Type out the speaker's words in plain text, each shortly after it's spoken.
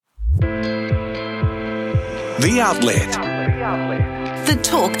The Outlet. The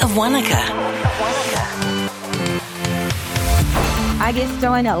talk of Wanaka. I guess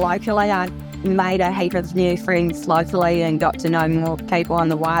doing it locally, I made a heap of new friends locally and got to know more people in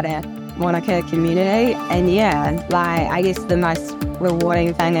the wider Wanaka community. And I guess the most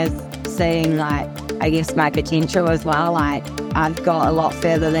rewarding thing is seeing, my potential as well. I've got a lot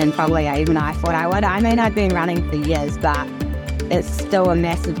further than probably even I thought I would. I mean, I've been running for years, but it's still a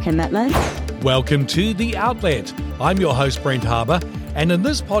massive commitment. Welcome to The Outlet. I'm your host, Brent Harbour, and in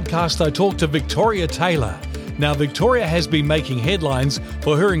this podcast I talk to Victoria Taylor. Now, Victoria has been making headlines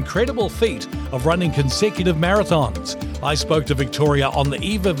for her incredible feat of running consecutive marathons. I spoke to Victoria on the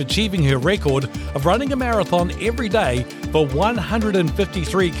eve of achieving her record of running a marathon every day for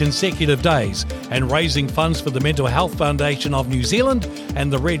 153 consecutive days and raising funds for the Mental Health Foundation of New Zealand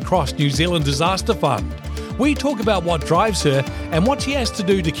and the Red Cross New Zealand Disaster Fund. We talk about what drives her and what she has to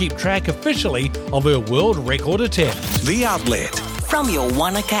do to keep track officially of her world record attempt. The Outlet. From your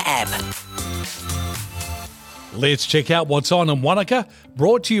Wanaka app. Let's check out what's on in Wanaka,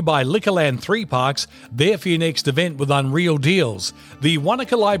 brought to you by Liquorland 3 Parks, there for your next event with unreal deals. The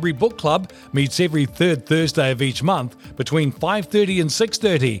Wanaka Library Book Club meets every third Thursday of each month between 5:30 and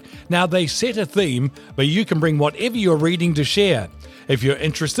 6:30. Now, they set a theme, but you can bring whatever you're reading to share. If you're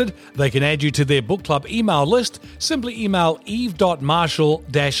interested, they can add you to their book club email list. Simply email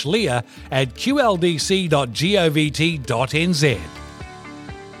eve.marshall-leah@qldc.govt.nz.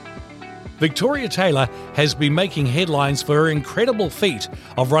 Victoria Taylor has been making headlines for her incredible feat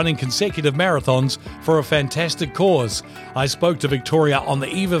of running consecutive marathons for a fantastic cause. I spoke to Victoria on the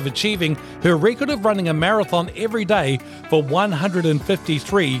eve of achieving her record of running a marathon every day for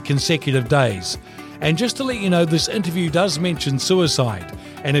 153 consecutive days. And just to let you know, this interview does mention suicide.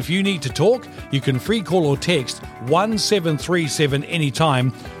 And if you need to talk, you can free call or text 1737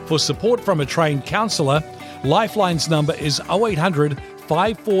 anytime for support from a trained counsellor. Lifeline's number is 0800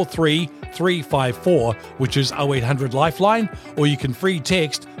 543 354, which is 0800 Lifeline, or you can free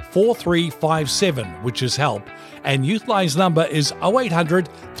text 4357, which is help. And Youthline's number is 0800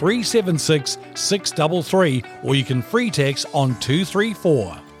 376 633, or you can free text on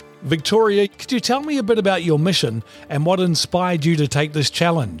 234. Victoria, could you tell me a bit about your mission and what inspired you to take this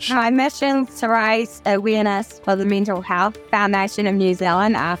challenge? My mission is to raise awareness for the Mental Health Foundation of New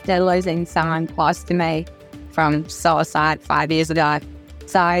Zealand after losing someone close to me from suicide 5 years ago.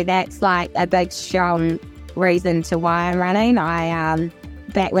 So that's a big strong reason to why I'm running.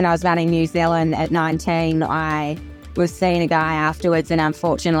 Back when I was running New Zealand at 19, I was seeing a guy afterwards, and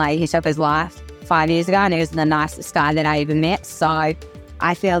unfortunately he took his life 5 years ago, and he was the nicest guy that I ever met. So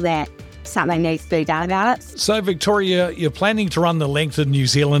I feel that something needs to be done about it. So, Victoria, you're planning to run the length of New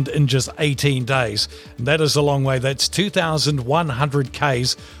Zealand in just 18 days. And that is a long way. That's 2,100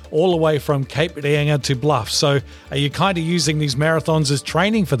 Ks all the way from Cape Reinga to Bluff. So are you kind of using these marathons as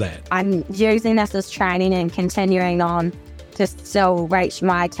training for that? I'm using this as training and continuing on to still reach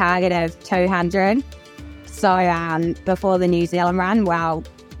my target of 200. So before the New Zealand run, well,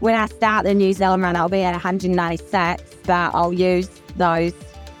 when I start the New Zealand run, I'll be at 196, but I'll use those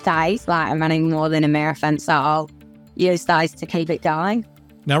days, I'm running more than a marathon, so I'll use those to keep it going.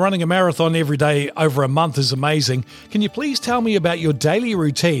 Now, running a marathon every day over a month is amazing. Can you please tell me about your daily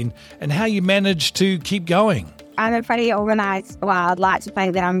routine and how you manage to keep going? I'm a pretty organised, I'd like to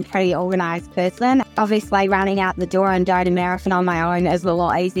think that I'm a pretty organised person. Obviously, running out the door and doing a marathon on my own is a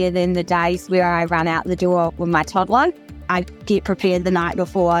lot easier than the days where I run out the door with my toddler. I get prepared the night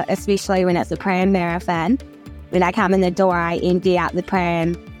before, especially when it's a pram marathon. When I come in the door, I empty out the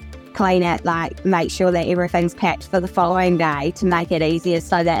pram, clean it, make sure that everything's packed for the following day to make it easier,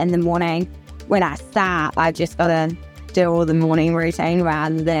 so that in the morning when I start, I've just got to do all the morning routine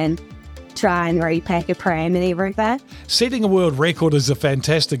rather than try and repack a pram and everything. Setting a world record is a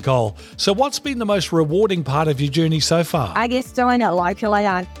fantastic goal. So what's been the most rewarding part of your journey so far? I guess doing it locally,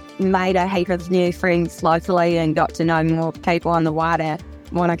 I made a heap of new friends locally and got to know more people in the wider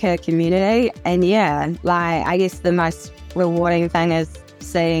Wanaka community. And I guess the most rewarding thing is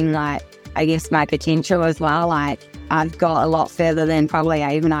seeing my potential as well. I've got a lot further than probably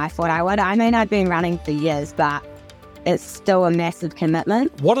even I thought I would. I mean, I've been running for years, but it's still a massive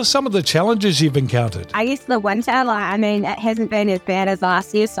commitment. What are some of the challenges you've encountered? I guess the winter, it hasn't been as bad as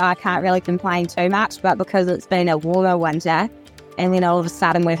last year, so I can't really complain too much, but because it's been a warmer winter and then all of a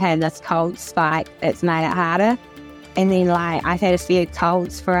sudden we've had this cold spike, it's made it harder. And then, I've had a few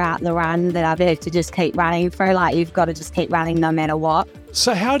colds throughout the run that I've had to just keep running through. You've got to just keep running no matter what.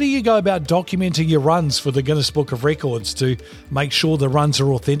 So how do you go about documenting your runs for the Guinness Book of Records to make sure the runs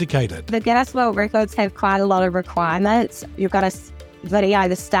are authenticated? The Guinness World Records have quite a lot of requirements. You've got to video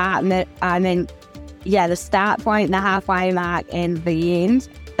the start, the start point, the halfway mark, and the end,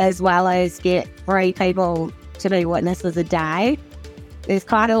 as well as get 3 people to be witnesses a day. There's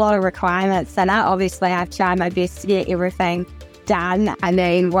quite a lot of requirements in it. Obviously, I've tried my best to get everything done. I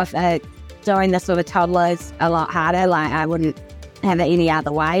mean, with doing this with a toddler is a lot harder. Like, I wouldn't have it any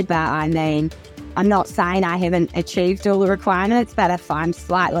other way, but I mean, I'm not saying I haven't achieved all the requirements, but if I'm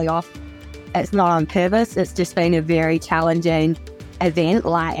slightly off, it's not on purpose. It's just been a very challenging event,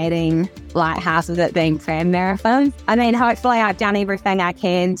 like adding like half of it being tram marathons. I mean, hopefully I've done everything I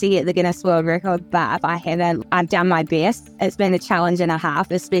can to get the Guinness World Record, but if I haven't, I've done my best. It's been a challenge and a half,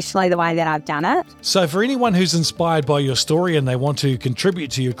 especially the way that I've done it. So for anyone who's inspired by your story and they want to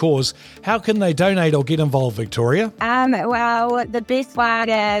contribute to your cause, how can they donate or get involved, Victoria? Well, the best way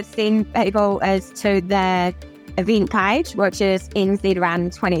to send people is to the event page, which is NZ Run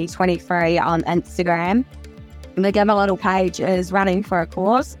 2023 on Instagram. The Give a Little page is running for a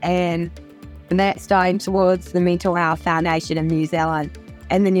cause, and that's going towards the Mental Health Foundation of New Zealand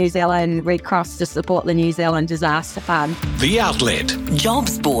and the New Zealand Red Cross to support the New Zealand Disaster Fund. The Outlet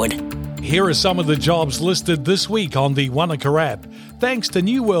Jobs Board. Here are some of the jobs listed this week on the Wanaka app, thanks to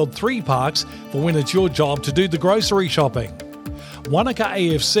New World 3 Parks for when it's your job to do the grocery shopping. Wanaka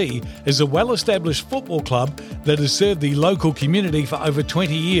AFC is a well-established football club that has served the local community for over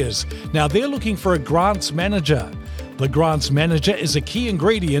 20 years. Now they're looking for a grants manager. The grants manager is a key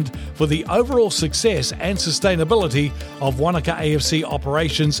ingredient for the overall success and sustainability of Wanaka AFC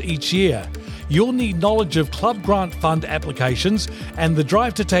operations each year. You'll need knowledge of club grant fund applications and the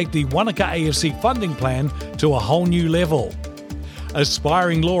drive to take the Wanaka AFC funding plan to a whole new level.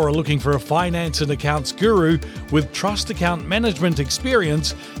 Aspiring law are looking for a finance and accounts guru with trust account management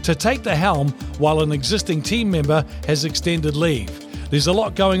experience to take the helm while an existing team member has extended leave. There's a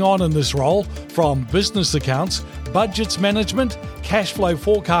lot going on in this role, from business accounts, budgets management, cash flow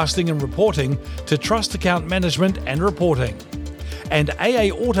forecasting and reporting, to trust account management and reporting. And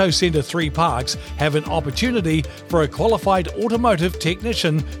AA Auto Centre 3 Parks have an opportunity for a qualified automotive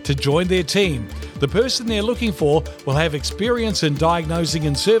technician to join their team. The person they're looking for will have experience in diagnosing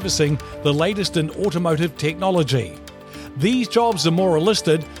and servicing the latest in automotive technology. These jobs and more are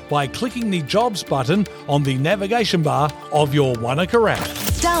listed by clicking the Jobs button on the navigation bar of your Wanaka app.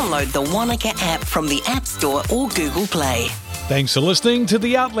 Download the Wanaka app from the App Store or Google Play. Thanks for listening to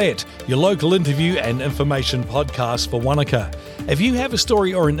The Outlet, your local interview and information podcast for Wanaka. If you have a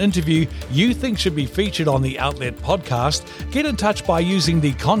story or an interview you think should be featured on The Outlet podcast, get in touch by using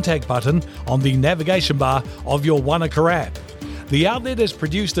the contact button on the navigation bar of your Wanaka app. The Outlet is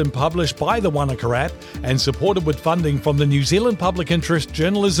produced and published by the Wanaka app and supported with funding from the New Zealand Public Interest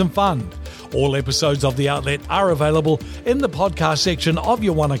Journalism Fund. All episodes of The Outlet are available in the podcast section of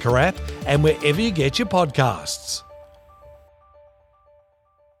your Wanaka app and wherever you get your podcasts.